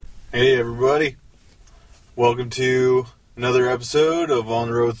Hey everybody, welcome to another episode of On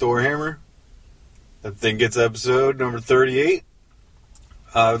the Road with Thorhammer. I think it's episode number 38.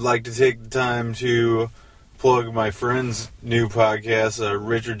 I would like to take the time to plug my friend's new podcast,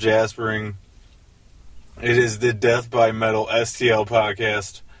 Richard Jaspering. It is the Death by Metal STL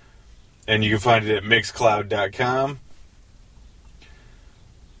podcast, and you can find it at mixcloud.com.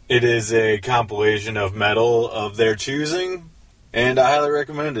 It is a compilation of metal of their choosing, and I highly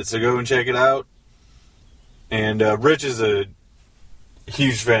recommend it, so go and check it out. And Rich is a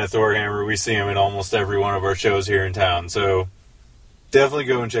huge fan of Thorhammer. We see him in almost every one of our shows here in town, so definitely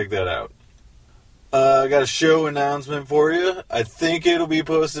go and check that out. I got a show announcement for you. I think it'll be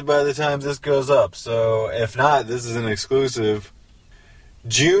posted by the time this goes up, so if not, this is an exclusive.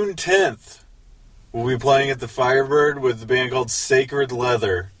 June 10th, we'll be playing at the Firebird with the band called Sacred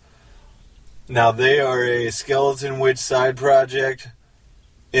Leather. Now, they are a Skeleton Witch side project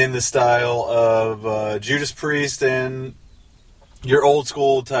in the style of Judas Priest and your old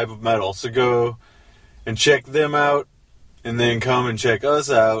school type of metal. So go and check them out, and then come and check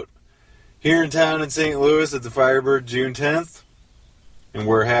us out here in town in St. Louis at the Firebird June 10th. And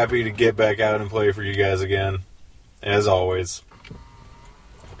we're happy to get back out and play for you guys again, as always.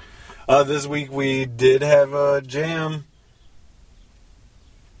 This week we did have a jam.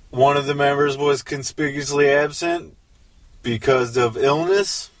 One of the members was conspicuously absent because of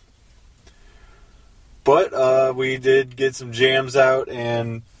illness. But we did get some jams out,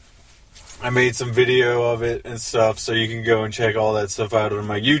 and I made some video of it and stuff, so you can go and check all that stuff out on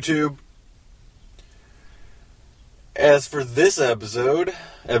my YouTube. As for this episode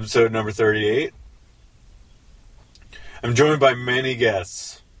number 38, I'm joined by many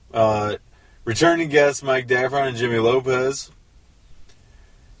guests. Returning guests Mike Daffron and Jimmy Lopez.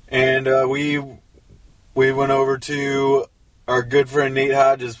 And we went over to our good friend Nate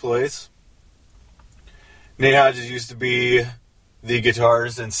Hodges' place. Nate Hodges used to be the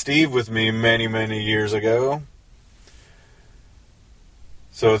guitarist and Steve with me many, many years ago.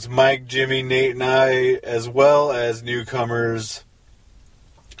 So it's Mike, Jimmy, Nate, and I, as well as newcomers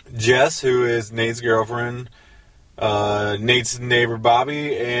Jess, who is Nate's girlfriend, Nate's neighbor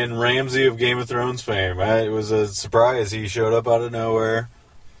Bobby, and Ramsey of Game of Thrones fame. It was a surprise. He showed up out of nowhere.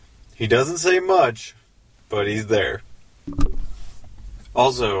 He doesn't say much, but he's there.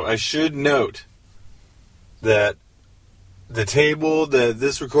 Also, I should note that the table that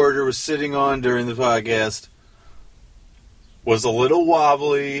this recorder was sitting on during the podcast was a little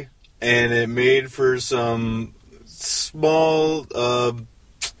wobbly, and it made for some small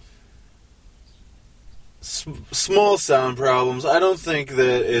sound problems. I don't think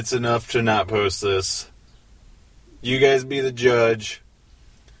that it's enough to not post this. You guys be the judge.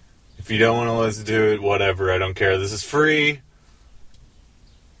 If you don't want to listen to it, whatever, I don't care. This is free.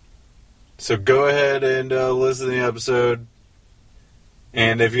 So go ahead and listen to the episode.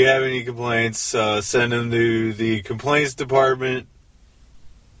 And if you have any complaints, send them to the complaints department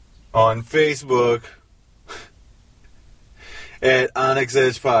on Facebook at Onyx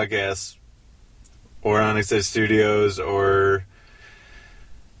Edge Podcast or Onyx Edge Studios, or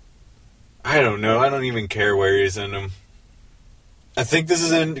I don't know. I don't even care where you send them. I think this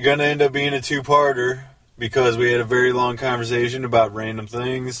is going to end up being a two-parter because we had a very long conversation about random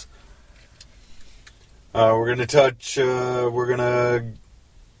things. We're going to touch. We're going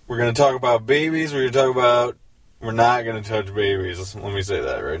to talk about babies. We're not going to touch babies. Let me say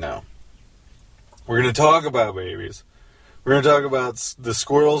that right now. We're going to talk about babies. We're going to talk about the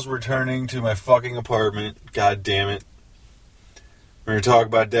squirrels returning to my fucking apartment. God damn it. We're going to talk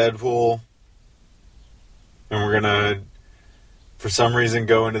about Deadpool. And we're going to, for some reason,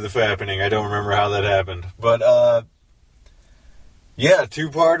 go into the fappening. I don't remember how that happened. But, yeah,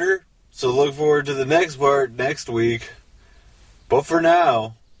 two-parter. So look forward to the next part next week. But for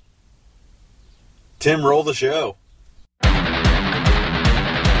now, Tim, roll the show.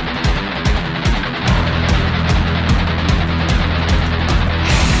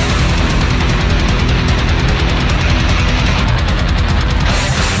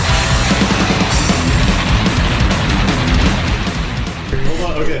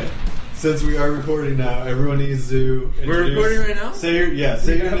 Okay, since we are recording now, everyone needs to introduce. We're recording right now? Say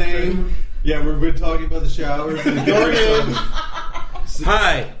your name. Yeah, we've been talking about the showers.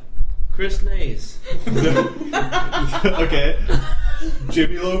 Hi, Chris Nays. Okay,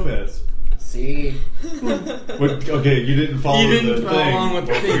 Jimmy Lopez. See? Okay, you didn't follow the thing. Along with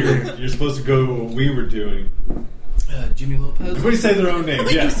the thing. You're supposed to go what we were doing. Jimmy Lopez. Everybody say their own name.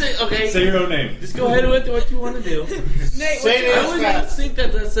 Yeah. Say your own name. Just go ahead with what you want to do. Nate, I always think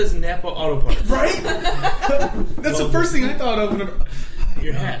that says Napa Auto Parts. Right? That's the first thing I thought of.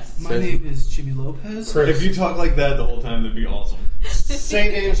 Your hat. My name is Jimmy Lopez. If you talk like that the whole time, that'd be awesome.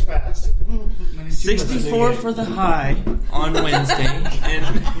 Say names fast. My name's Jimmy 64 for the high on Wednesday, and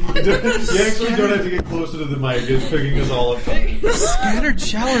You actually don't have to get closer to the mic. It's picking us all up. Lopez. Scattered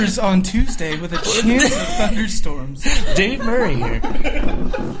showers on Tuesday with a chance of thunderstorms. Dave Murray here. Dave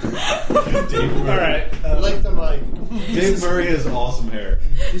Murray. Alright, lick the mic. Dave Murray has awesome hair.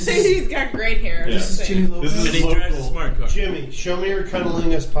 This is, He's got great hair. Yeah. this is Jimmy Lopez. This And he drives a smart car. Jimmy, show me your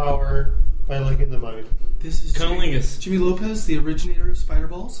cunnilingus power by licking the mic. This is Cunnilingus. Jimmy Lopez, the originator of spider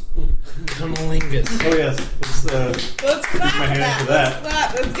balls. Cunnilingus. Oh yes, Let's clap my hand for that.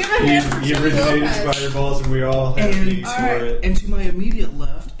 Let's give a hand for he Jimmy originated Lopez. spider balls, and we all have And- needs for Alright. it. And to my immediate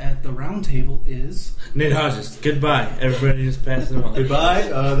left at the round table is Nate Hodges. Goodbye. Everybody just pass it on. Goodbye.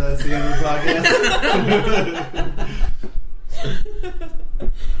 That's the end of the podcast.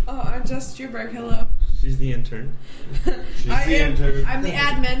 Oh, I'm Jess Juberg. Hello. She's the intern. She's the intern. I'm the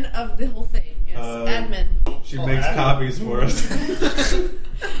admin of the whole thing. Yes, admin. She makes copies for us.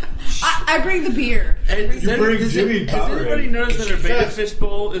 I bring the beer. You bring Jimmy Does Power anybody in. notice that her beta fish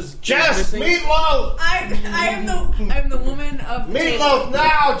bowl is Jess, missing? meatloaf! I'm the woman of the Meatloaf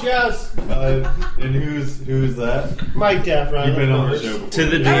now, Jess! And who's that? Mike Daffron. You've been of on the course. show before. To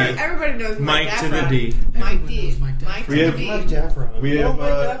the D. Everybody knows Mike Mike to the Daffron. D. Mike Everyone D. knows Mike Mike We to have- the Mike D. Daffron. We have, Mike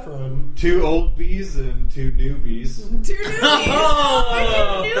Daffron. 2 old bees and 2 newbies. 2 newbies.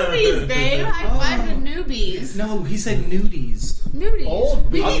 Oh, 2 newbies, babe. High five to newbies. no, he said nudies. Nudies.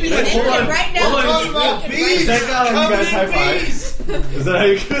 Old We bees. need to be Hold naked on. right now. Hold on. We're Talking about naked bees. Is right that how you guys high five? Is that how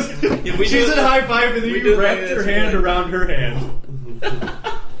you Yeah, we She do said it- high five and then we you do it wrapped like your this, hand like- around her hand.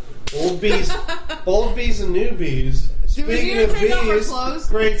 Old bees. Old bees and newbies. Do we Speaking need to of take off our bees, clothes?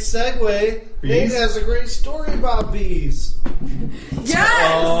 great segue. Nate Bees? has a great story about bees. Yes.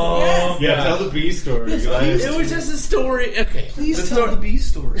 Oh, yes. Yeah, tell the bee story. Yes, guys. It was just a story. Okay. Please the tell story. the bee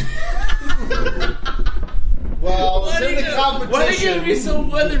story. Well, Why it's are in the you gonna competition. be so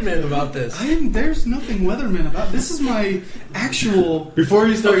weatherman about this? There's nothing weatherman about. This is my actual. Before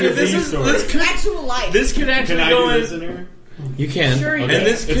you start Okay, your this bee is story, this could Actual life. this could actually can I go do in. this in here? You can. Sure you And can.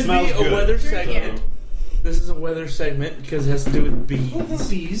 this It could smells be a good. weather Sure you segment. can. This is a weather segment because it has to do with bees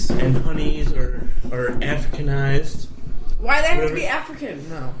Bees. and honeys or Africanized. Why they have to be African?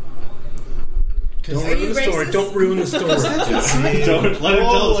 No. Don't Are ruin you the story. racist? Don't ruin the story. Don't let him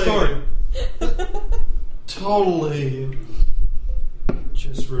tell the story. Totally.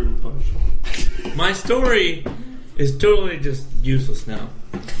 Just ruined punch. My story is totally just useless now.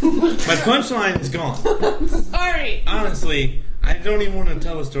 My punchline is gone. Sorry. Honestly, I don't even want to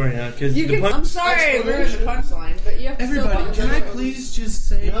tell the story now because You the can. I'm sorry, I ruined the punchline, but you have to still Everybody, can I apologize. please just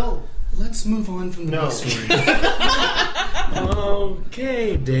say, No. let's move on from the No. bee story.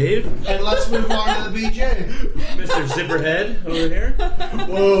 Okay, Dave, And let's move on to the BJ. Mr. Zipperhead over here.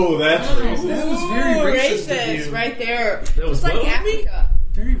 Whoa, that's racist. That was very Ooh, racist of you. right there. That was It's like what with me? Africa.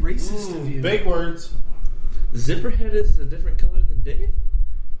 Very racist of you. Big words. Zipperhead is a different color than Dave.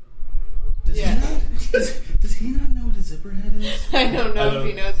 Does, Yeah. he not, does he not know what a zipperhead is? I don't know if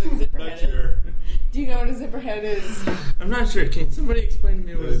he knows what a Not zipperhead sure. is. Do you know what a zipperhead is? I'm not sure. Can somebody explain to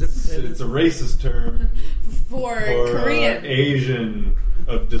me what a It's zipperhead a is? racist term For for Korean. Asian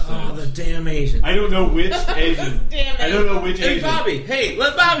of descent. Oh, the damn Asian. I don't know which Asian. Damn it. I don't know which Hey, Asian. Bobby. Hey,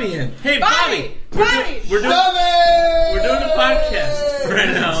 let Bobby in. Hey, Bobby. Bobby! We're doing we're doing a podcast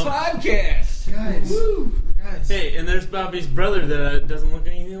right now. Podcast! Guys. Guys. Hey, and there's Bobby's brother that doesn't look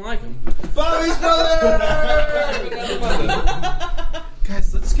anything like him. Bobby's brother!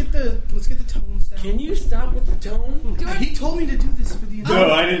 Guys, let's get the tones down. Can you stop with the tone? He told me to do this for the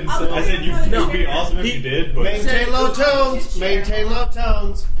No, I didn't. Say, I said you. It would be awesome if you did, but Maintain low tones. Maintain low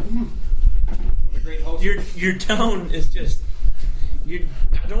tones. Your tone is just I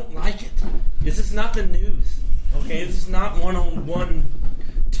don't like it. This is not the news. Okay, this is not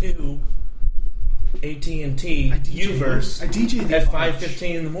 101.2 AT&T Uverse I DJ the at Arch.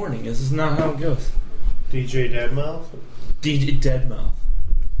 5:15 in the morning. This is not how it goes. DJ Deadmouth. DJ Deadmouth.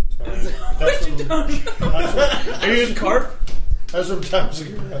 What you doing? Are you in carp? That's from Tom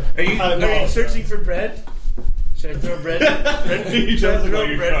Segura. Are you searching for bread? Should I throw bread? He Should I does look throw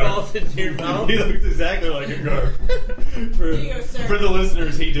like a bread carp. balls into your mouth? he looks exactly like a garp. you go, sir. For the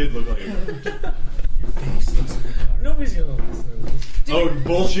listeners, he did look like a garp. Nobody's gonna listen to this. Oh,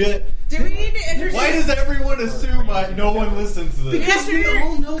 bullshit! Do we need to introduce... Why does everyone assume no one listens to this? Because we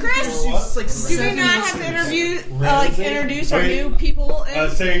all know Chris, there's like do we 7 not have to listeners. introduce our Okay. new people?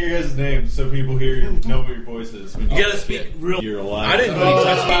 Say your guys' names so people hear you, know what your voice is. When You gotta speak real. You're alive. I didn't Oh, know you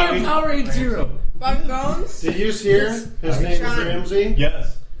that's touched Bobby. Powerade Zero. Bug Bones? Did you just hear? His name is Sean. Ramsey.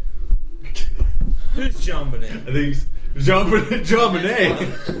 Yes. Who's John I Bonet? think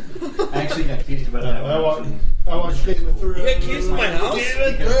JonBenet. I actually got teased about that. I watched Game of Thrones. You got keys in my house?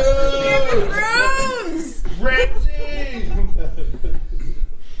 Game of Thrones! Ramsey!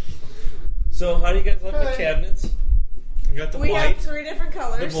 So, how do you guys like the cabinets? You got the We white, have 3 different the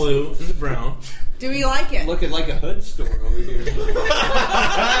colors. blue, and the brown. Do we like it? Looking like a hood store over here.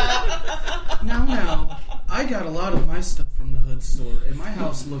 Now, I got a lot of my stuff from the hood store, and my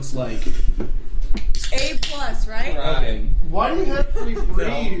house looks like... A+, right? Okay. Why do you have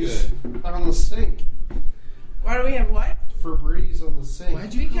Febreze on the sink? Why do we have what? Febreze on the sink.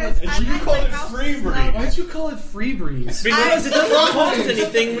 Why'd you call Because it... I like my house to smell Why'd you call it Free Breeze? Because it doesn't cost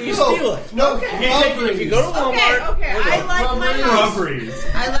anything when you steal it. No, If you go to Walmart, Okay, I like my house.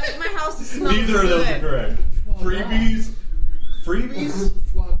 Febreze. I like my house to smell Neither of those are good. correct. Freebies? Freebies?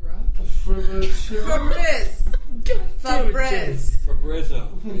 Foie gras? Febreze. Febreze. Fabrizio.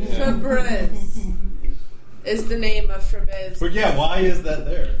 Febreze is the name of Febreze. But yeah, why is that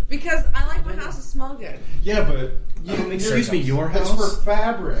there? Because I like my house to smell good. Yeah, but Excuse me, your It's house? for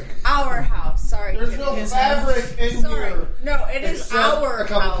fabric. Our house. Sorry. There's Jimmy. no His fabric in Sorry. here. No, it is Except our a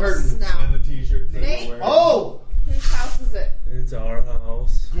couple house curtains and now. the t-shirt that Nate? you wear. Oh! Whose house is it? it's our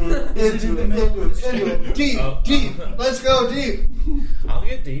house. Deep. Let's go deep. I'll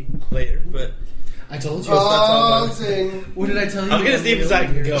get deep later, but I told you. What did I tell you? I'll get as deep as I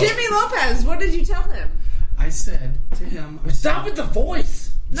can go. Jimmy Lopez, what did you tell him? I said to him... Stop with the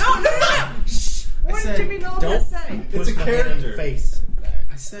voice. No. Shh. What did said, Jimmy Lopez don't- say? It's a Push my hand in character. your face.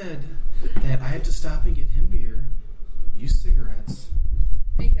 I said that I have to stop and get him beer, you cigarettes,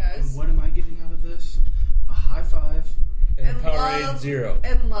 and Because what am I getting out of this? A high five. And And Powerade love. Zero.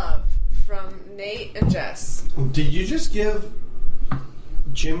 and love from Nate and Jess. Did you just give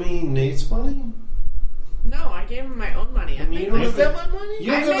Jimmy Nate's money? No, I gave him my own money. I mean, make you don't my- have that my money?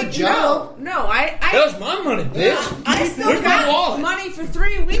 You don't have a make- job. No, I That was my money, bitch. I still Where's my got wallet? money for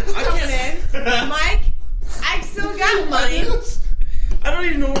 3 weeks coming in. Mike, I still got money. I don't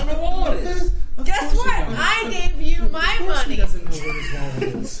even know where my wallet is. Guess what? I gave you my He money. doesn't know where his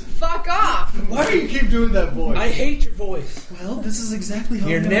wallet is. Fuck off. Why do you keep doing that voice? I hate your voice. Well, this is exactly how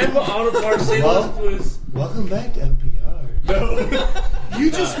Your I'm gonna Napa talk. Auto Parts St. Louis Blues. Welcome back to NPR. No.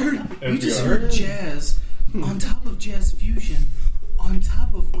 You just NPR. heard jazz on top of jazz fusion on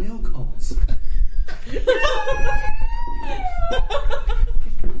top of whale calls.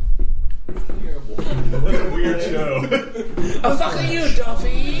 What a weird show. Oh, fuck you,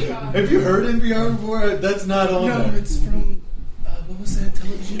 Duffy. Have you heard NPR before? That's not on No, there. it's from what was that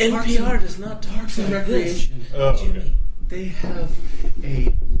television? NPR does not talk Parks and like this. Recreation. Oh, okay. Jimmy, they have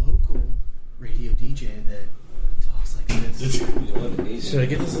a local radio DJ that talks like this. Should I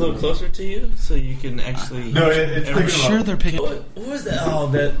get this a little closer to you so you can actually... No, it's I'm picking sure up. they're picking. What was that? Oh,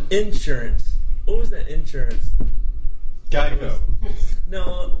 that insurance. What was that insurance? Geico.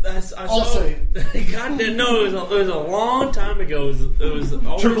 No, that's... I saw, Allstate. God, no, it was a long time ago. It was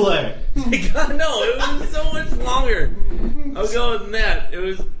always, AAA. God, no, it was so much longer. I'll go with that. It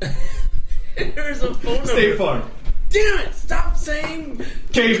was... there was a phone number. State Farm. Damn it! Stop saying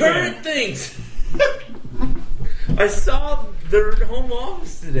Caveman. current things. I saw their home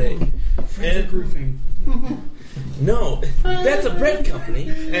office today. Frantic Roofing. No, that's a bread company,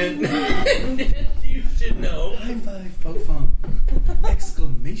 and you should know. High five, faux fun!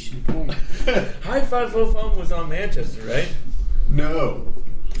 Exclamation point! High Five Faux Fun was on Manchester, right? No.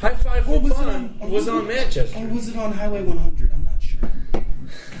 High Five Or Faux was it Fun on- was on Manchester. Or was it on Highway 100? I'm not sure.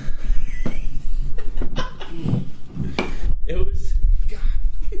 It was. God.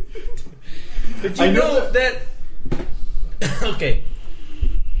 But you I know know that. Okay.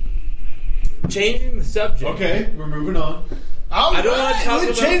 Changing the subject. Okay, we're moving on. I don't want to talk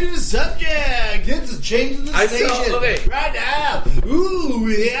about. Changing the subject. It's a change the I saw- station. okay. Right now. Ooh,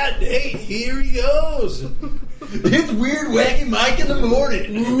 yeah, hey, here he goes. It's Weird Wacky Mike in the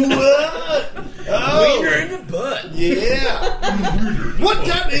morning. Ooh, oh, Wiener in the butt. yeah. What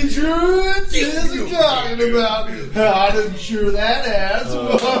type of insurance is he talking about? I'd insure that ass.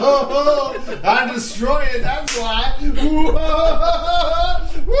 I destroy it, that's why.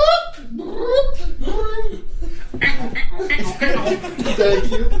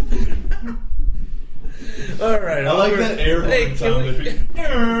 Thank you. All right. I like that air Hey, horn can sound. we,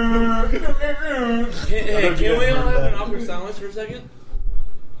 Hey, can we all have an awkward silence for a second?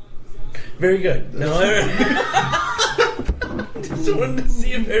 Very good. No, just wanted to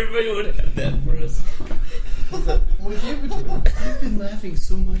see if everybody would have that for us. We give it to him. I've been laughing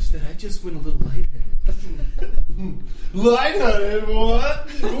so much that I just went a little lightheaded. Lightheaded, what?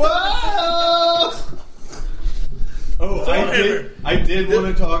 Whoa! Oh, I did want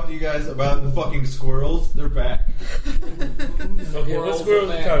to talk to you guys about the fucking squirrels. They're back. Okay, what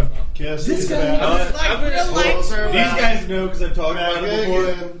squirrels are you talking about? Guess This who's guy- back? Like I'm gonna- real life Squirrels are squirrels. These guys know because I've talked about it before.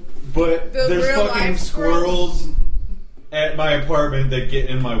 Again. But The there's real fucking life squirrels at my apartment that get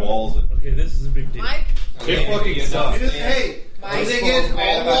in my walls. Okay, this is a big deal. Mike, It fucking sucks. Hey, Mike. do they get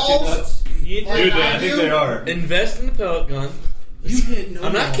all walls? You need to Dude, I think they are. invest in the pellet gun. You get no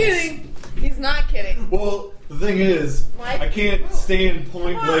I'm not balls. kidding. he's not kidding. Well, the thing is, Mike? I can't stand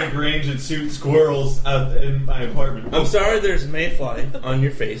point blank range and shoot squirrels out in my apartment. I'm sorry there's a mayfly on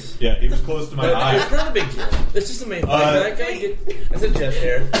your face. Yeah, he was close to my But eye. it's not a big deal. It's just a mayfly. That's a chest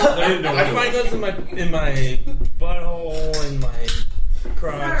hair. I didn't know I what it find was. those in my butthole, in my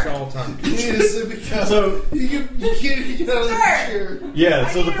crotch all the time. Yes, because So, you can't get out of the chair. yeah,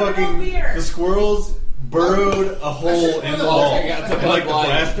 so I the need a real fucking beer. the squirrels burrowed a hole in the wall, I got the and like the Bud Light.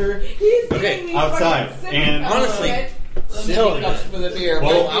 plaster. He's Okay, getting me outside. fucking sick And about honestly, it. Tell you. Cups for the beer.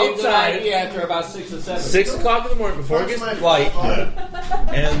 Well, But it's a good outside- idea after about 6 or 7. 6 o'clock in the morning before it gets light,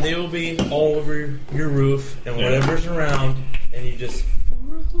 and they will be all over your roof and whatever's around, and you just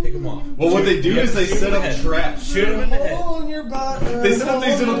pick them off. Well, what they do is they Shoot set them up in the head. traps. Shoot them in the head. Hole in your butt. They set up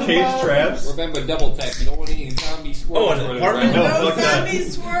these little cage traps. Remember, double tap. You don't want any zombie squirrels. Oh, an running apartment? around. No, No fuck that. zombie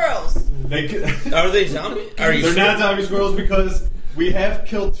squirrels. They, Are they zombie? Are you they're sure? not zombie squirrels because we have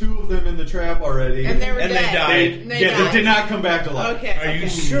killed 2 of them in the trap already. And they were And they dead. died. They yeah, died. they did not come back to life. Okay. Are you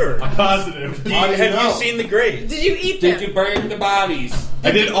sure? I'm positive. Have you seen the graves? Did you eat them? Did you burn the bodies? I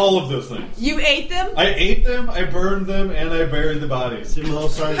did all of those things. You ate them? I ate them, I burned them, and I buried the bodies. Similar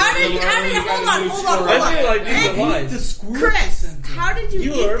size. How did hold on. I feel like these are Eat the lies. squirrel Chris, center. how did you,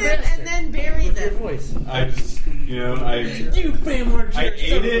 You eat are a them bastard. and then bury With your them? voice. I just, I You Bamward ate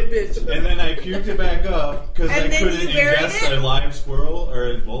it, and then I puked it back up because I And then couldn't you buried ingest it? a live squirrel or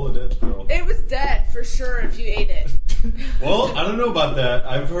a dead squirrel. It was dead for sure if you ate it. Well, I don't know about that.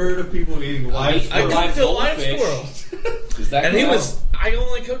 I've heard of people eating live I squirrels. cooked a live goldfish. squirrel. Is that And he correct? was, I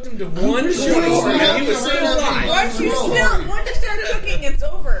only cooked him to 120, sure. and he was still alive. Once you start cooking, it's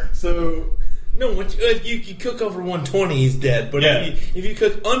over. So, No, once you cook over 120, he's dead. But Yeah. if you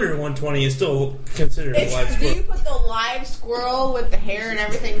cook under 120, it's still considered a live Do you squirrel. put the live squirrel with the hair and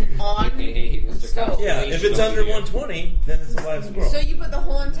everything on? Hey, Mr. Stove. Yeah, if it's under 120, then it's a live squirrel. So you put the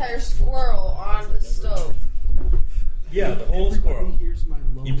whole entire squirrel on the stove. Yeah, the whole squirrel. Here's my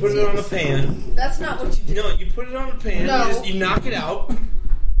logo. You put it on a pan. That's not what you do. No, you put it on a pan. No. You knock it out.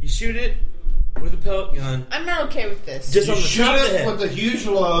 You shoot it with a pellet gun. I'm not okay with this. Just You on the shoot top of the it head. with a huge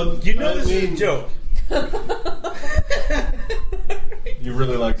load. You know I this is mean, a joke. you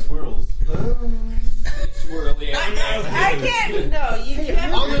really like squirrels. Swirly. I can't. No, you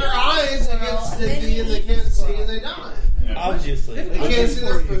have On their eyes, it gets sticky and they can't see and they die. Obviously. They can't see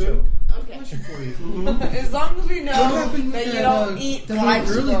their food. Okay. Question for you. As long as we know What happened that with you that, don't eat that live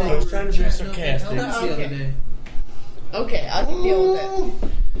girly squirrel. I was trying to be sarcastic. The other day. Okay, I can deal with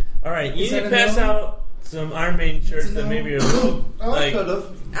it. All right, you Is need that to a pass no? out some Iron Maiden shirts It's a that no. maybe are a little I like could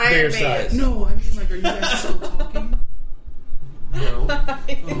have. fair Iron size. Maiden. No, I mean, like, are you guys still talking? No.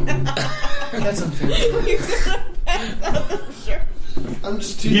 That's unfair. You're gonna pass out the shirt. I'm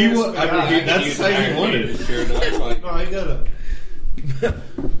just too He nice wa- of a I mean, guy. he- that's the size he wanted. No, I got it.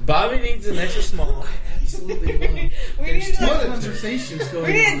 Bobby needs an extra small. Absolutely love. We There's need two a, conversations going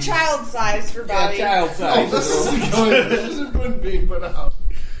we need on. a child size for Bobby. Child Oh, size. this isn't going. This isn't being put out.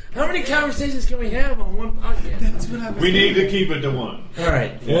 How many conversations can we have on one podcast? That's what I was We need to thinking. keep it to 1. All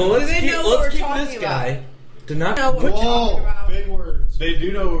right. Well, let's Do they keep, know what let's we're keep talking this about? guy to not know what put we're you. talking Whoa, about. big words. They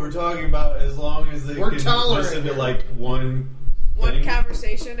do know what we're talking about as long as they We're can tolerant listen to here. like one One thing.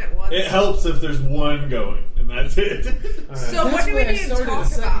 conversation at once. It helps if there's one going, and that's it. So That's what do we why I need to started talk a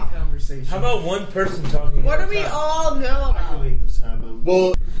second about? conversation. How about one person talking? What at do a we time? all know I about? believe this happened.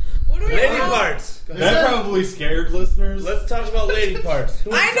 Well, What do we Lady all? parts. that probably scared listeners. Let's talk about lady parts. Who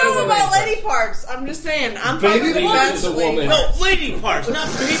wants I to talk know about parts? lady parts. I'm just saying. I'm Baby probably the parts best is a at lady woman. parts. No, lady parts, not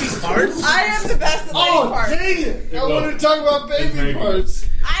baby parts. I am the best at lady Oh, parts. dang it! I wanted to talk about It's baby Maggie. parts.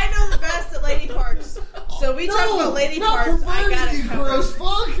 I know the best at lady parts. So we talk about lady not parts. I got perverted, it you covered. gross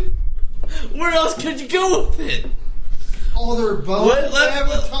fuck. Where else could you go with it? All their bones. Let's- They have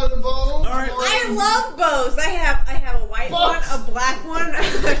a ton of bones. All right. I love bows. I have a white Bones. one, a black one,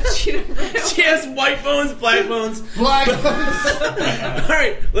 a cheetah print She has white bones, black bones. black bones. All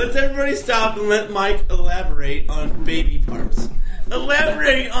right, let's everybody stop and let Mike elaborate on baby parts.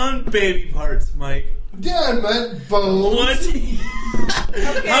 Elaborate on baby parts, Mike. Dad meant bones.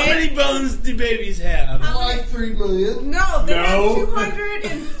 What? How many bones do babies have? Like 3 million. No, they No. have 200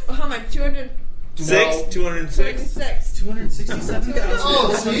 and how much? 200. 206. 206. 267,000.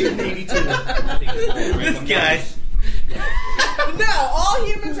 Oh, see? 82. This guy. No, all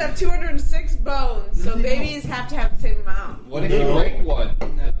humans have 206 bones, so babies have to have the same amount. What if you break one?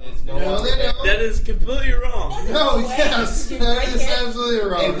 It's no No, longer they there. don't. That is completely wrong. No, yes, that is absolutely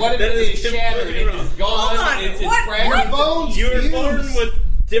And wrong. what if That it is is shattered? completely wrong. It's gone. Hold on, It's in what- Your fragments. bones You were fuse. born with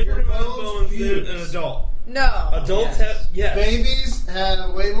different Your amount of bones bones than fuse. an adult. No. Adults Yes. have, yes. Babies have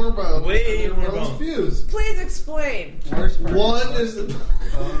way more bones. Way and their more bones. fuse. Please explain. One is the.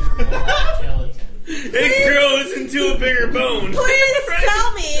 It grows into a bigger bone. Please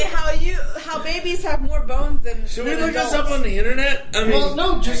tell me how babies have more bones than Should we than look this adults. up on the internet? I mean, Well,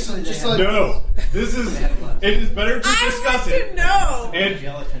 no, just like. No, this is. It is better to I discuss want it to know. and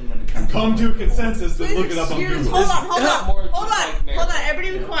Gelatin when it comes come to a consensus than Please look it up on excuse. Google. Hold on, more hold just on. like Hold on.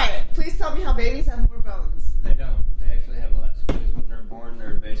 Everybody be quiet. Please tell me how babies have more bones. They don't. They actually have less. Because when they're born,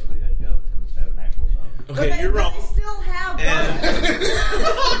 they're basically a gelatin instead of an actual bone. okay, you're but wrong. they still have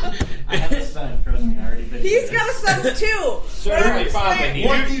bones. I have a son, trust me, I already been He's through got a this. son too. Certainly But I'm fine, saying-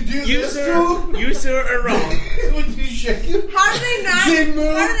 but What do you do You this sir, to? you sir are wrong. Would you shake him? How do they not? They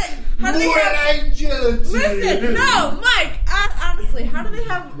move How do they more have? like gelatin. Listen, no, Mike. Honestly, how do they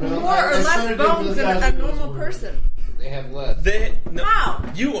have Well, more or I less started to bones than a emphasize normal those person? They have less. No, How?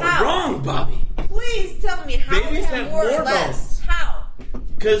 you are How? wrong, Bobby. Please tell me how Babies they have have more more or less. bones. How?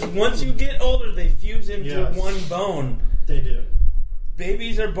 Because once you get older, they fuse into Yes. one bone. They do.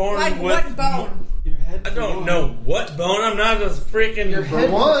 Babies are born Like with what bone? Your head. I don't know what bone. I'm not a freaking For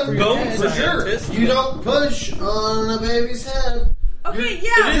one, bone for sure. scientist. You don't push on a baby's head. Okay, It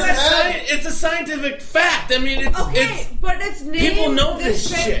yeah, is but it's a scientific fact. I mean, it's okay, but it's named. people know the this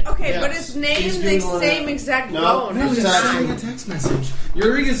same, shit. Okay, Yes. but it's He's named the doing one same of- exact No, bone. No, he's Exactly. sending a text message.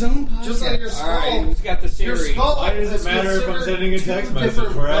 You're his own podcast. Just like your All right, skull. who's got the Your Siri? skull. Why does is it matter if I'm considered sending a two text message?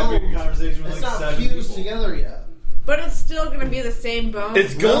 different We're having a bones. conversation with It's like not 7 fused people. together yet. But it's still going to be the same bone.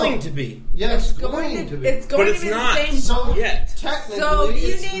 It's going to be. Yes, It's going to be. It's But going it's to be not. the same So bone. Yet. technically, So do you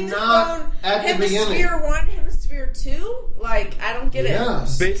it's name this not bone at the beginning. hemisphere 1, hemisphere 2? Like, I don't get it.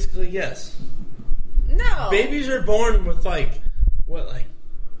 Yes. Basically, yes. No. Babies are born with like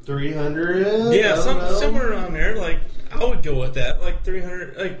 300. yeah, I don't know. somewhere around there. Like I would go with that, like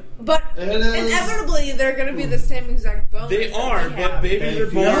 300. Like But It is- inevitably, they're going to be the same exact bone. they that are, we but have. babies are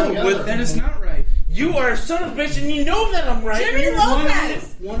born together. with. That is not right. You are a son of a bitch, and you know that I'm right. Jimmy You're-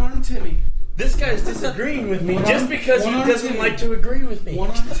 Lopez. One arm Timmy. This guy's disagreeing with me One just arm- because one he arm doesn't Timmy. like to agree with me. One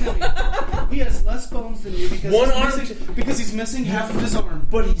arm Timmy. He has less bones than you because One he's arm missing, because he's missing half of his arm.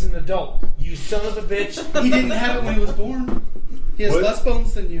 But he's an adult. You son of a bitch. He didn't have it when he was born. He has What? less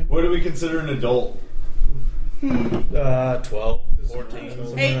bones than you. What do we consider an adult? 12, 14, somewhere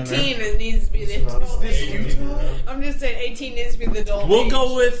in there. 18, it needs to be the adult This age. Utah? I'm just saying 18 needs to be the adult We'll age.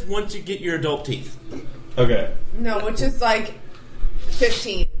 go with once you get your adult teeth. Okay. No, which is like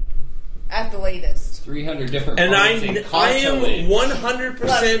 15 at the latest. 300 different And bones in I am cartilage.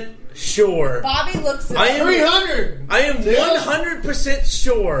 100% sure. Bobby looks at I am 300. I am 100%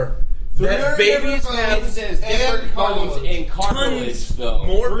 sure that babies It have says different And bones cartilage. in cartilage, tons though.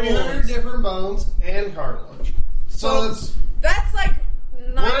 more 300 bones. different bones and cartilage. So it's That's like We're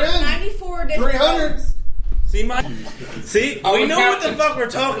in. 94 different 300. bones. See, Are we we know what the counting- fuck we're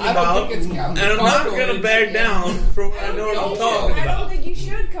talking I don't about, think it's and counting I'm not cartilage gonna back and- down from what I know what I'm talking I don't about. think you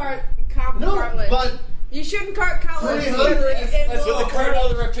should count no, cartilage. but You shouldn't cartilage. 300 Let's But the look for cartilage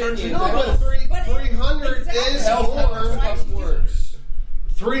other turns opinions. into no, bones. but 300 Exactly. is Health more. Why would you do it?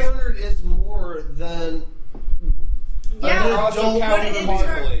 300 is more than Yeah, They're also Adult- counting but it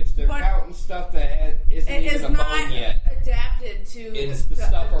cartilage. They're but- counting stuff that isn't It is even a not bone yet. adapted to It's the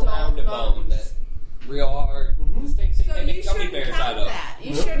stuff adult around the bone bones. that real hard. The same thing So they you make gummy shouldn't bears count out of. that.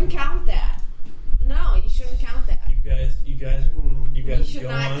 You shouldn't count that. No, you shouldn't count that. You guys You should are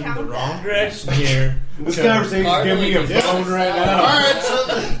not going the count wrong that. direction here. This conversation is giving me a Cartilage is bone just- right All now. right,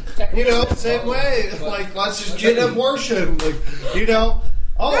 so same way. Like, let's just get abortion. Like,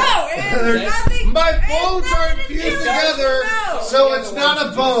 Oh, No, it has there's- nothing. my it has bones nothing aren't to do fused with- together, No. so it's not a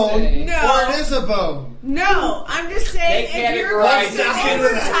bone, No. or it is a bone. No, I'm just saying They if you're categorize going it to into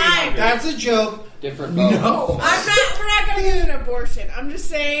over that. time. That's a joke. Different bones. No. We're not going to get an abortion. I'm just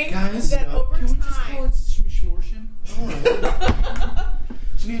saying Guys, that over can we just call time. it Schmishmortion?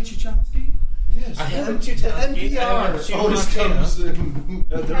 Janine Chuchowski? Yes. I haven't The I haven't NPR seen always Montana. comes in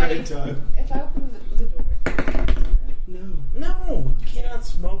at the right time. If I open the door, No. No, you cannot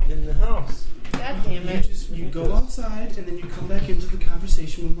smoke in the house. God damn You it. you go outside and then you come back into the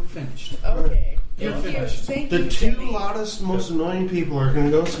conversation when we're finished. Okay. You're Thank you. finished. Thank The you. two Jimmy. loudest, most annoying people are going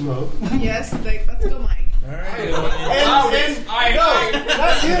to go smoke. Yes, let's go, Mike. All right. And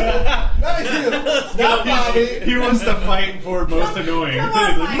not you, not Bobby. He wants to fight for most annoing. Come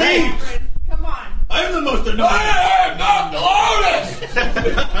on, Mike. Leave! Catherine. Come on. I I'm the most annoying. I'm not Lotus!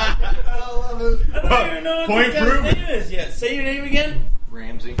 I love it. I don't even know what Point this guy's proven. name is yet. Say your name again.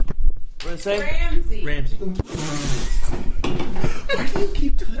 Ramsey. What did it say? Ramsey. Ramsey. Why do you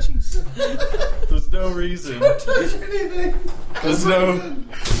keep touching stuff? There's no reason. Touch anything. There's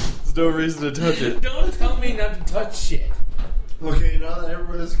no reason to touch it. Don't tell me not to touch shit. Okay, now that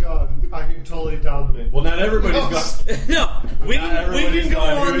everybody's gone, I can totally dominate. Well, not everybody's got. No, we Not can everybody's go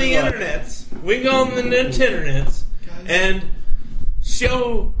gone. on the Here's one. internets. We can go on the internets and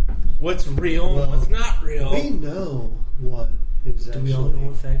show what's real and what's not real. We know what is actually. we all know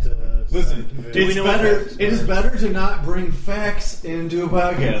what facts are? Listen, Do we it's know what better. facts It is better to not bring facts into a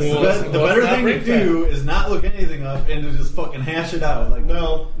podcast. Well, the let's better not thing to bring do is not look anything up and to just fucking hash it out. Like,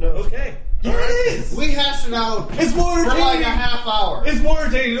 No. Okay. yeah, it is. We hashed it out It's more for like entertaining. a half hour. It's more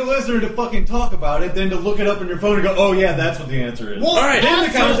entertaining to listener to fucking talk about it than to look it up on your phone and go, "Oh yeah, that's what the answer is." Well, All right. Then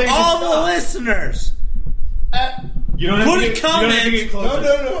the So conversation all the stops. listeners, You don't have Put to a get, you don't have to comment. get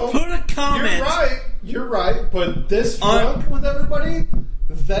closer. No. put a comment. You're right. But this On- drunk with everybody,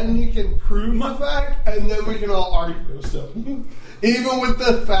 then you can prove the fact, and then we can all argue still. Even with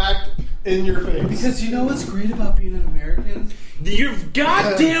the fact in your face. Because you know what's great about being an American? Your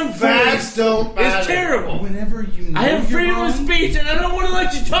goddamn Facts voice don't matter. is terrible. Whenever you know I have you're freedom of wrong, speech and I don't want to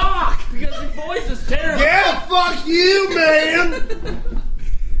let you talk because your voice is terrible. Yeah, fuck you, man!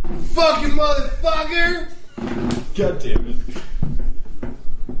 Fucking motherfucker! God damn it.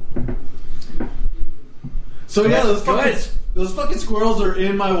 So yeah, those fucking squirrels are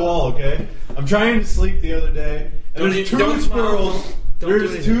in my wall. Okay, I'm trying to sleep the other day, and there's Don't smile. squirrels. Don't do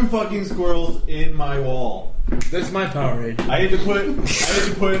There's anything. two fucking squirrels in my wall. That's my Powerade. I had to put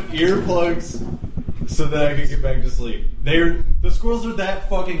earplugs so that I could get back to sleep. The squirrels are that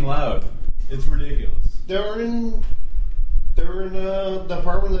fucking loud. It's ridiculous. They were in the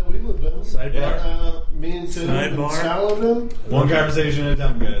apartment that we lived in. Sidebar. Me and Tim and Sidebar. Sal lived in. One conversation at a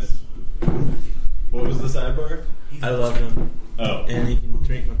time, guys. What was the sidebar? I love him. Oh. And he can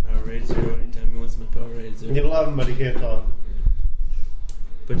drink my Powerade Zero anytime he wants my Powerade Zero. You love him, but he can't talk.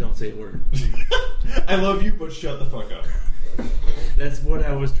 But don't say a word. I love you, but shut the fuck up. That's what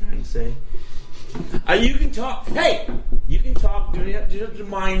I was trying to say. You can talk. Hey! You can talk. You don't have to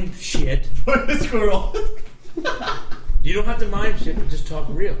mind shit. What a squirrel. You don't have to mind shit, but just talk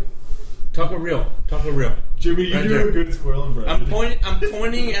real. Talk a real. Jimmy, you Right do there. a good squirrel impression. I'm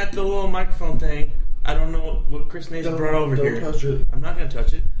pointing at the little microphone thing. I don't know what Chris Nason brought over don't here. touch it. I'm not gonna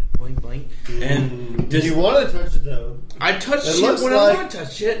touch it. Blink, blink. And Did just, you want to touch it though? I touch It shit looks when like- I want to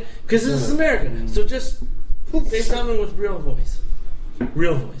touch shit because this is America. So just say something with real voice.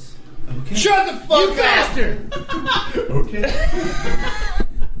 Real voice. Okay. Shut the fuck You up! bastard! Okay.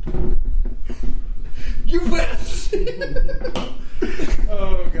 You bastard!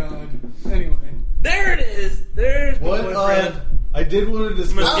 Oh god. Anyway. There it is. There's my What? boyfriend. I did want to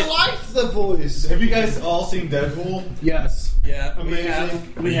discuss. I liked the voice. Have you guys all seen Deadpool? Yes. Yeah, we Amazing.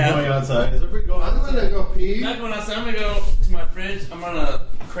 have. Are We you going have. outside? Is everybody going I'm outside? gonna go pee. I'm not going outside. I'm gonna go to my fridge. I'm gonna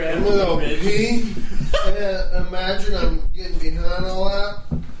crab I'm in gonna the go fridge. pee. And imagine I'm getting behind all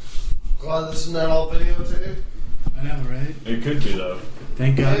that. Glad this is not all videotape. I know, right? It could be though.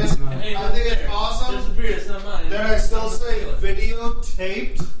 Thank God it's not. Hey, I think it's there. awesome. There's a beer. It's not mine. Did I still say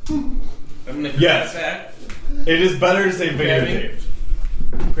videotaped? I'm gonna crab Yes. back. It is better to say Crabbing.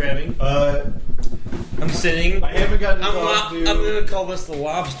 videotaped. Crabbing. I'm sitting. I haven't gotten to I'm talk to. gonna call this the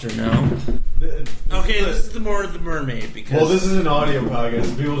lobster now. Okay, this is the more of the mermaid because Well, this is an audio podcast.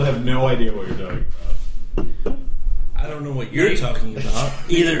 So people have no idea what you're talking about. I don't know what you're talking about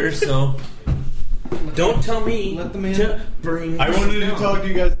either. So don't tell me Let the man- to bring. I wanted to down. talk to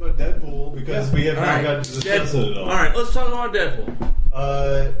you guys about Deadpool because we have All not right. gotten to discuss Deadpool. it at all. All right, let's talk about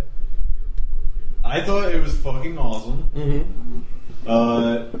Deadpool. I thought it was fucking awesome.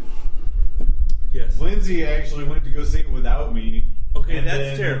 Mm-hmm. Yes. Lindsay actually went to go see it without me. Okay, and that's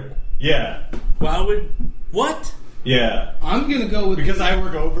then- terrible. Yeah, Why would what? yeah. I'm gonna go with Because I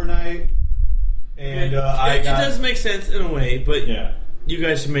work overnight, and I it got, does make sense in a way, but yeah. you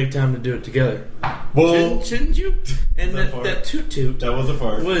guys should make time to do it together. Well, Shouldn't you? And that far? that toot toot that was a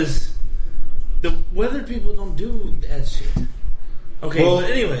fart. was the weather people don't do that shit. Okay, Well, but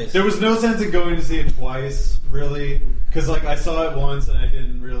anyways, there was no sense in going to see it twice, really, because like I saw it once and I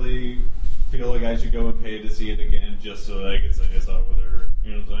didn't really feel like I should go and pay to see it again just so that I could say I saw it with her.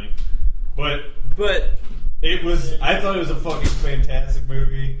 You know what I'm saying? but It was. I thought it was a fucking fantastic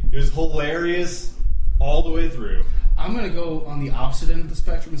movie. It was hilarious all the way through. I'm gonna go on the opposite end of the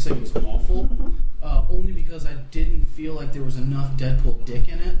spectrum and say it was awful. Only because I didn't feel like there was enough Deadpool dick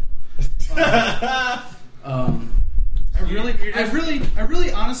in it. I I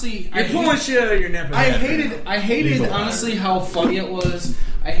really, honestly, You're pulling shit out of your neck. I hated honestly how funny it was.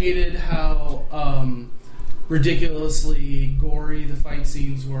 I hated how ridiculously gory the fight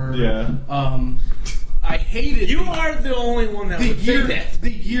scenes were. Yeah. I hated. You are the only one that would say that.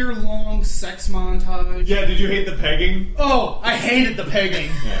 The year-long sex montage. Yeah, did you hate the pegging? Oh, I hated the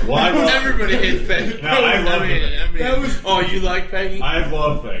pegging. Yeah, well, I love Everybody hates pegging. No, I love it. That was. Oh, you like pegging? I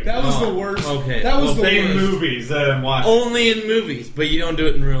love pegging. That was the worst. Okay. That was the in worst. movies that I'm watching. Only in movies, but you don't do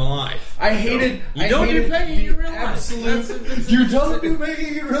it in real life. I hated. You don't do pegging in real life. Absolute. You don't do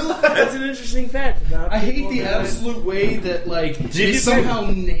pegging in real life? That's an interesting fact about I hate people the that- absolute way that like they you somehow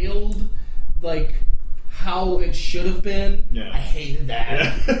nailed like how it should have been. Yeah. I hated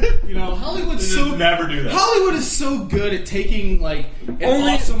that. Yeah. You know, Hollywood's Just so never do that. Hollywood is so good at taking like an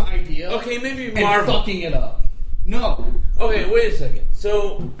Only- awesome idea, Okay, maybe and Marvel. fucking it up. No, Okay, wait a second.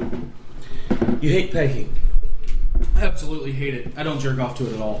 So, you hate pegging. I absolutely hate it. I don't jerk off to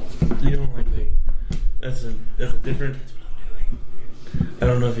it at all. You don't like pegging. That's a different. I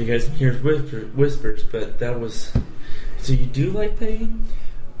don't know if you guys can hear whispers, but that was. So you do like pegging?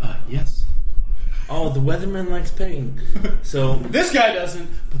 Yes. Oh, the weatherman likes pegging. So This guy doesn't,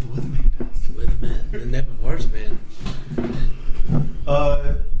 but the weatherman does. the weatherman, the Never Horse man.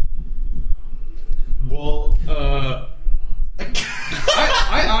 Well, I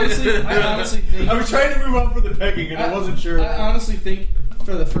honestly think. I was trying to move on for the pegging, and I wasn't sure. I honestly think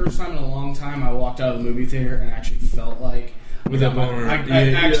for the first time in a long time, I walked out of the movie theater and actually felt like With a boner. I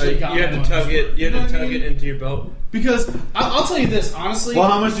actually got You had my to tug money's it. worth. You know had to what I tug mean? it into your belt. Because I'll tell you this honestly. Well,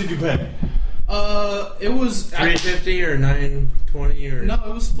 how much did you pay? It was $3.50 or $9.20 or no,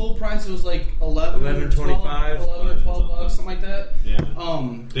 it was full price. It was like $11.25, $11.25, $11 or $12, something like that. Yeah.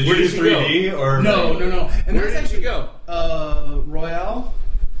 Did you do did you go? 3D or No. And Where that's did you go? Royale.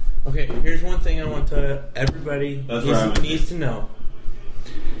 Okay, here's one thing I want to everybody That's where I went. needs to know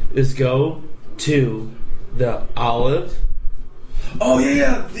is go to the Olive, Oh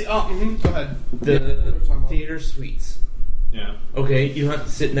yeah. Go ahead. the theater suites. Yeah. Okay, you don't have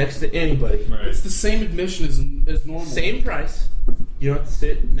to sit next to anybody. Right. It's the same admission as normal. Same price. You don't have to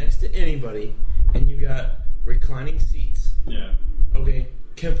sit next to anybody, and you got reclining seats. Yeah. Okay,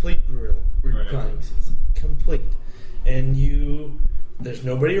 complete reclining seats, complete, and there's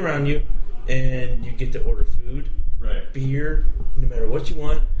nobody around you, and you get to order food, Right. beer, no matter what you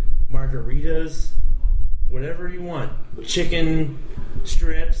want, margaritas, whatever you want, chicken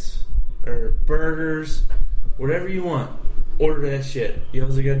strips or burgers, whatever you want. Order that shit.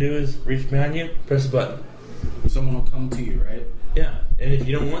 All you gotta do is reach behind you, press a button. Someone will come to you, right? Yeah, and if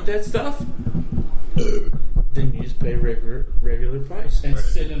you don't want that stuff, then you just pay regular price. And Right.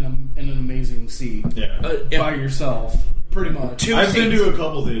 sit in an amazing seat Yeah. by yourself, pretty much. Two I've been seats. to a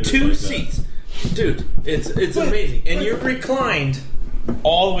couple theaters. Two like that. seats, dude. It's amazing, and you're reclined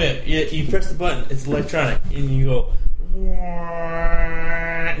all the way. You press the button. It's electronic, and you go,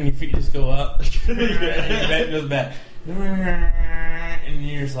 and your feet just go up, and your back goes back, and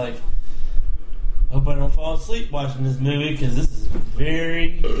you're just like, hope I don't fall asleep watching this movie because this is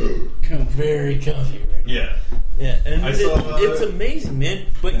very, very comfy right now. Yeah. Yeah, and I saw, it's amazing, man.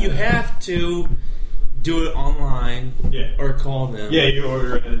 But you have to do it online, Yeah. or call them. Yeah, you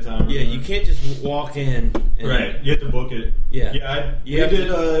order ahead of time. Yeah, you can't just walk in. And, Right, you have to book it. Yeah.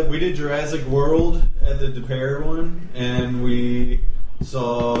 Yeah, we did Jurassic World at the DePere one, and we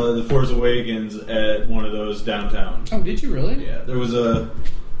saw The Force Awakens at one of those downtown. Oh, did you really? Yeah, there was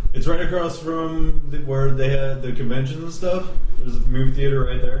it's right across from where they had the conventions and stuff. There's a movie theater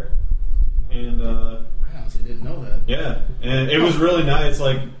right there, and I honestly didn't know that. yeah, and it was really nice.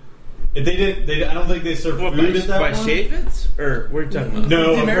 Like, I don't think they served What, food at that by one. Chaffetz? Or what are you talking about?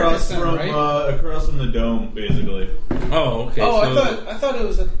 No, The America across Center, from right? across from the dome, basically. Oh, okay. Oh, so, I thought it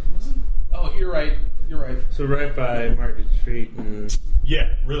was Oh, you're right. You're right. so right by Market Street and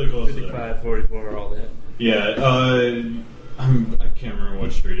Yeah, really close to there. 55, 44, all that. Yeah, I can't remember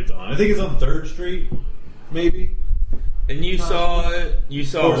what street it's on. I think it's on 3rd Street, maybe. And you saw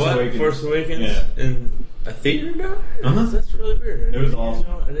Force what? Awakens. Force Awakens? Yeah. In a theater now? Uh-huh. That's really weird. It was awesome.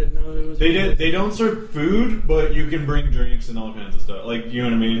 I didn't know there was. They don't serve food, but you can bring drinks and all kinds of stuff. Like, you know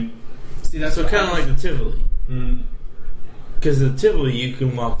what I mean? See, that's So kind of like the Tivoli. Mm. Because the Tivoli, you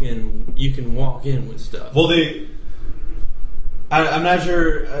can walk in with stuff. Well, I'm not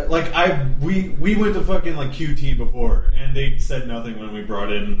sure. We went to fucking like QT before, and they said nothing when we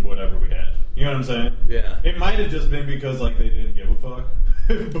brought in whatever we had. You know what I'm saying? Yeah. It might have just been because like they didn't give a fuck.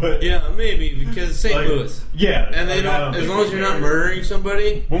 but Yeah, maybe because St. like, Louis, yeah, and they like, I don't. As think long as we you're not care. murdering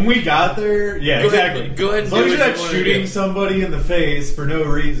somebody. When we got there, yeah, Go ahead- exactly. go ahead and as long do as you're what not you wanna shooting do. somebody in the face for no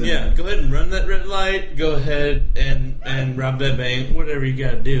reason. Yeah, go ahead and run that red light. Go ahead and rob that bank. Whatever you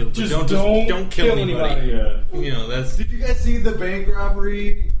gotta do. But Just don't kill anybody. Yeah. You know that's Did you guys see the bank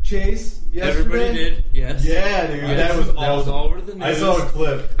robbery chase yesterday? everybody did. Yes. Yeah, dude, Yes. that was awesome. That was all over the news. I saw a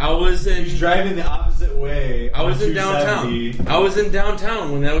clip. I was in. He's driving the opposite way. I was on in downtown. 270. I was in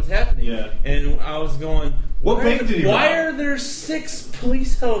downtown when that was happening. Yeah. And I was going. What why- bank did he Why rob? are there 6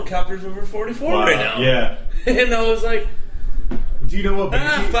 police helicopters over 44 Wow, right now? Yeah. And I was like, Do you know what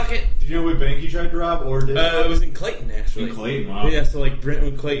bank? fuck it. Did you know what bank he tried to rob or did? It was in Clayton actually. In Clayton, wow. Yeah, so like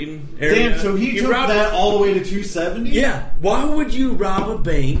Brentwood, Clayton area. Damn, so he took robbed- that all the way to 270? Yeah. Why would you rob a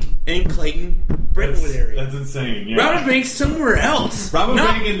bank in Clayton, Brentwood area? That's insane. Yeah. Rob a bank somewhere else. Rob a Not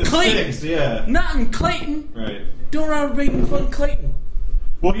bank in the Clayton. sticks, yeah. Not in Clayton. Right. Don't rob a bank in fucking Clayton.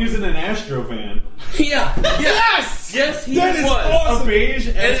 Well, he was an Astro fan. Yeah. Yes, he That is was. awesome. A beige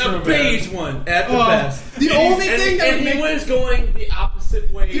Astro And a beige one at the best. The only and, thing that and would he make was going the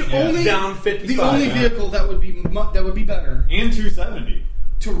opposite way the only down 55. the only vehicle that would be better And 270.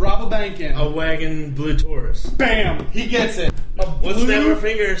 to rob a bank in. A wagon blue Taurus. Bam! He gets it. A Let's blue- snap our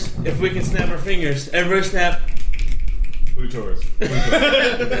fingers. If we can snap our fingers. Everybody snap. Blue Taurus. but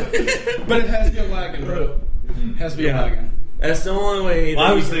it has to be a wagon, bro. It has to be Yeah. a wagon. That's the only way Well,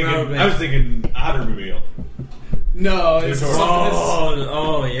 that I was we can rob a thinking. bank. I was thinking Ottermobile. No, it's Blue something Taurus.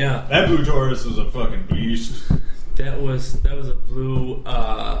 Oh yeah. That Blue Taurus was a fucking beast. That was a blue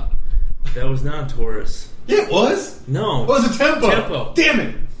that was not a Taurus. Yeah, it was. No. It was a Tempo. Tempo. Damn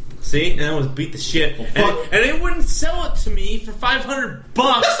it. See, and that was beat the shit, Well, and, fuck. and they wouldn't sell it to me for $500 so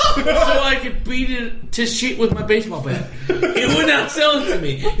I could beat it to shit with my baseball bat. He would not sell it to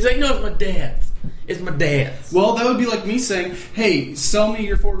me. He's like, no, it's my dad's. It's my dad's. Well, that would be like me saying, "Hey, sell me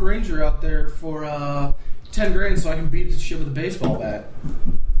your Ford Ranger out there for $10,000 so I can beat the shit with a baseball bat."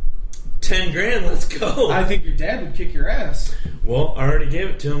 $10,000, let's go. I think your dad would kick your ass. Well, I already gave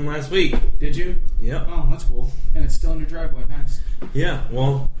it to him last week. Did you? Yep. Oh, that's cool. And it's still in your driveway. Nice. Yeah.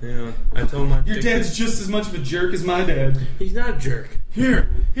 Well, yeah. I told him Your dad's just as much of a jerk as my dad. He's not a jerk. Here,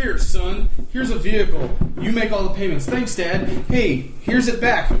 son. Here's a vehicle. You make all the payments. Thanks, Dad. Hey, here's it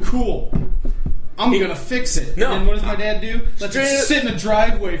back. Cool. I'm gonna fix it. No. And what does my dad do? Let's Straight up- sit in a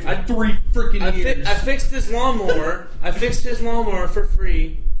driveway for 3 freaking years. I fixed his lawnmower. I fixed his lawnmower for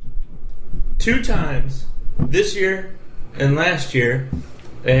free 2 times this year and last year.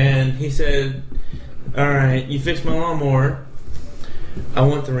 And he said, "All right, you fixed my lawnmower. I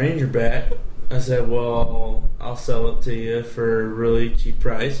want the Ranger back." I said, "Well, I'll sell it to you for a really cheap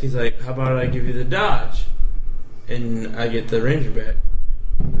price." He's like, "How about I give you the Dodge and I get the Ranger back?"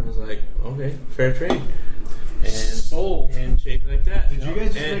 I was like, "Okay, fair trade." And Sold. handshake like that. Did you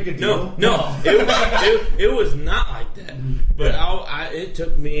guys just And- make a deal? No, it was not like that. But it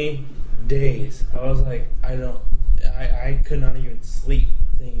took me days. I was like, I could not even sleep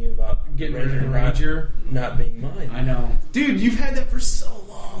thinking about Getting the rid of the not- Ranger. not being mine. I know. Dude, you've had that for so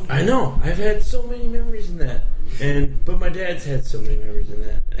long. I know. I've had so many memories in that, but my dad's had so many memories in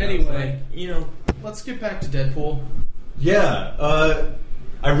that. And I was Anyway. like, Let's get back to Deadpool. Yeah.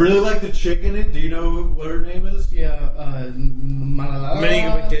 I really like the chick in it. Do you know what her name is? Yeah, Many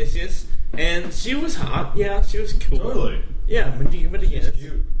Vacacious, and she was hot. Yeah, she was cool. Totally. Yeah, She's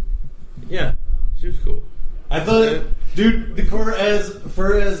cute. Yeah, she was cool. I thought, dude, for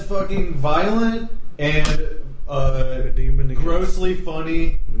as fucking violent and grossly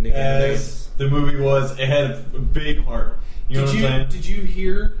funny as the movie was, it had a big heart. You know what I'm saying? Did you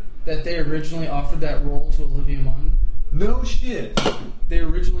hear that they originally offered that role to Olivia Munn? No shit. They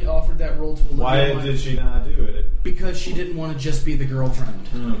originally offered that role to Olivia Why Munn did she not do it? because she didn't want to just be the girlfriend.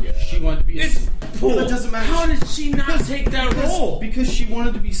 Oh, God. She wanted to be. It's Well, it doesn't matter. How did she not take that role? Because she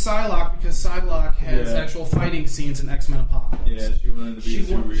wanted to be Psylocke because Psylocke has Yeah. actual fighting scenes in X-Men Apocalypse. Yeah, she wanted to be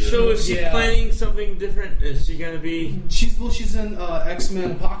She a wa- superhero. So is she Yeah. planning something different? Is she gonna be? She's in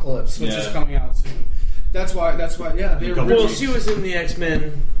X-Men Apocalypse, which is Yeah. coming out soon. That's why. Yeah, they Couple- Well, originally- she was in the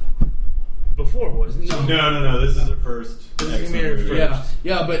X-Men before, wasn't she? No. This is her first. This is X-Men her movie. first.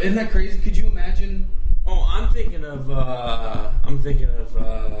 Yeah, but isn't that crazy? Could you imagine? Oh, I'm thinking of the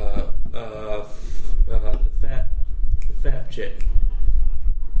fat chick.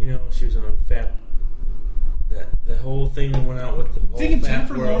 You know, she was on Fat. The whole thing that went out with the whole Thinking Fat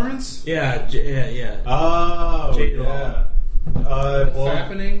Jennifer world. Lawrence? Yeah, yeah. Oh, Jade yeah. The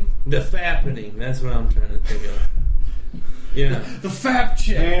Fappening? The Fappening. That's what I'm trying to think of. Yeah, The Fap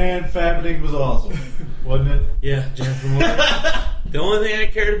chick. and Fappening was awesome, wasn't it? yeah. Jennifer Lawrence. The only thing I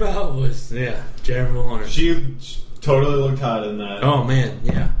cared about was Jennifer Lawrence. She totally looked hot in that. Oh man,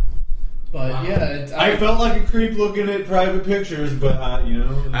 yeah. But yeah, I felt like a creep looking at private pictures, but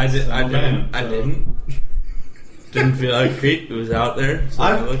I didn't. Didn't feel like a creep. It was out there. So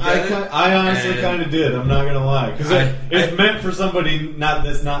I honestly kind of did. I'm not gonna lie, because it's meant for somebody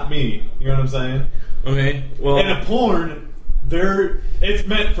that's not me. You know what I'm saying? Okay. Well, in a porn, it's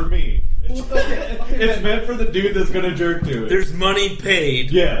meant for me. It's meant for the dude that's gonna jerk to it. There's money paid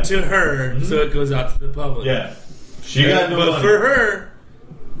to her, so it goes out to the public. Yeah, she got no money. But for her,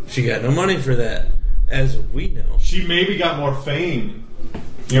 she got no money for that, as we know. She maybe got more fame.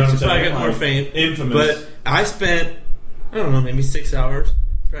 You know what I'm saying? Probably got more fame. Infamous. But I spent, I don't know, maybe 6 hours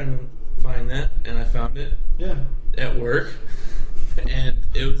trying to find that, and I found it. Yeah. At work, and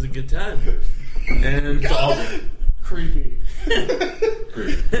it was a good time. And creepy.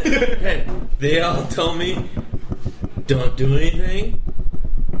 Hey, they all told me, don't do anything.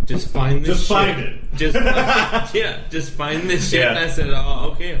 Just find this. Just shit. find it. Just find this shit. And I said, oh,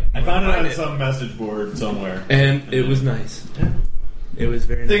 okay. I found it on some message board somewhere, and it was nice. It was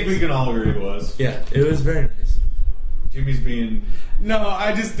very nice. I think we can all agree it was. Yeah, it was very nice. Jimmy's being... No,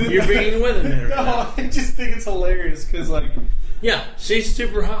 I just... You're being with him there. No, I just think it's hilarious, because, like... Yeah, she's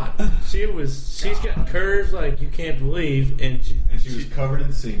super hot. She's got curves like you can't believe, and she was covered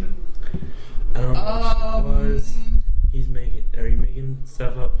in semen. I don't know what she was. Are you making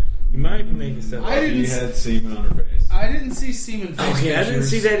stuff up? You might be making stuff up. She had semen on her face. I didn't see semen face Okay, I didn't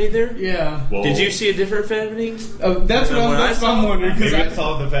see that either. Yeah. Whoa. Did you see a different fappening? That's what I'm wondering. Maybe I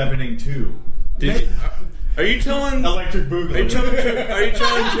saw the fappening too. Did you? Are you telling Electric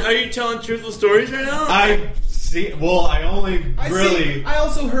Boogaloo? Are you telling truthful stories right now? I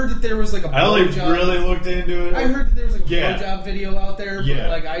also heard that there was like a blowjob. I only really looked into it. I heard that there was like a blowjob video out there, but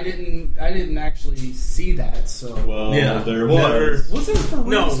like I didn't actually see that. So there was. Wasn't it for real?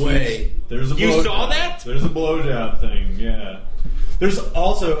 No way. There's a you saw that? There's a blowjob thing. Yeah. There's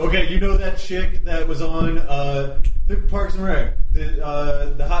also you know that chick that was on the Parks and Rec,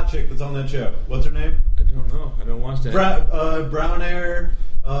 the hot chick that's on that show. What's her name? I don't know. I don't watch that. Brown hair.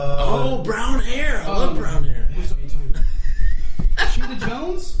 Brown hair. I love brown hair. Rashida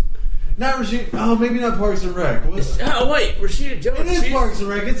Jones? Not Rashida. Oh, maybe not Parks and Rec. Wait, Rashida Jones. It is Parks and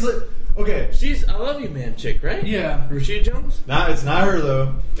Rec. It's like she's I Love You Man chick, right? Yeah. Rashida Jones. It's not her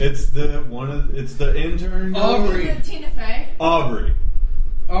though. It's the intern. Aubrey. Is it Tina Fey? Aubrey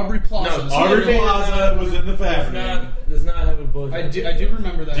Plaza. No, Aubrey Plaza was in the family. Does not have a blowjob. I do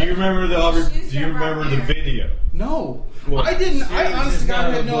remember that. Do you remember the Aubrey? Do you remember the video? No, I didn't. I honestly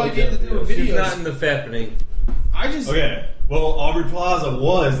had no idea that there were videos. She's not in the fappening. Well, Aubrey Plaza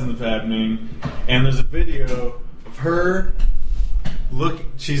was in the fappening, and there's a video of her. Look,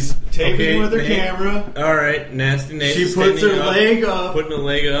 she's taping with her camera. All right, nasty Nate. She puts her leg up, putting a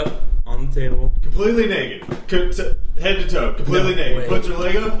leg up on the table, completely naked, head to toe, completely naked. Wait. Puts her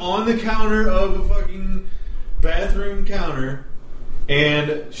leg up on the counter of a fucking bathroom counter,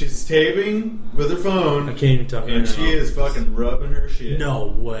 and she's taping with her phone. I can't even talk. And she is fucking rubbing her shit. No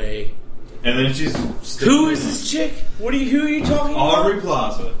way. And then she's who is this chick? Who are you talking about? Aubrey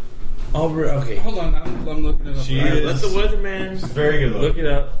Plaza. Aubrey. Okay. Hold on, I'm looking it up. She is. Let the weatherman. She's very good looking. Look it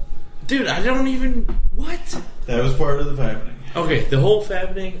up, dude. I don't even what. That was part of the fappening. Okay, the whole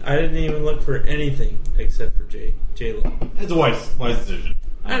fappening. I didn't even look for anything except for J Lo. It's a wise decision.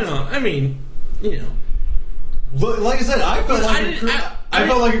 I don't know. I mean, you know. Like I said, I felt like a creep. I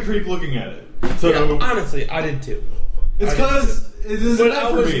felt like a creep looking at it. So honestly, I did too. It's because it is. But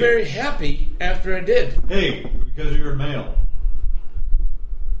I was very happy after I did. Hey, because you're a male.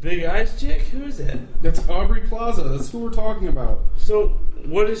 Big eyes chick? Who is that? That's Aubrey Plaza. That's who we're talking about. So,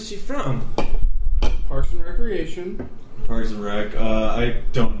 what is she from? Parks and Recreation. Parks and Rec. I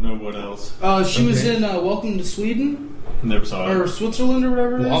don't know what else. She was in Welcome to Sweden. Never saw it. Or Switzerland or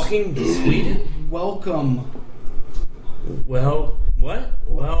whatever it is. Walking to Sweden? Welcome. Well, what?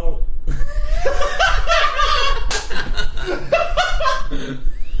 Well...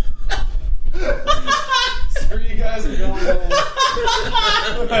 Screw you guys are going home.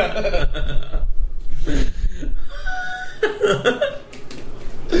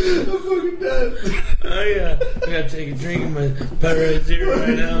 I'm fucking dead. Oh yeah, I gotta take a drink of my Pyro Zero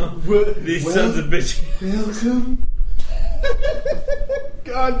right now. These sons of bitches. Welcome.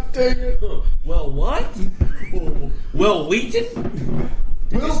 God dang it. Well, what? Well, Wheaton?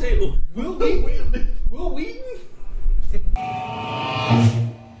 Did you say Will Wheaton?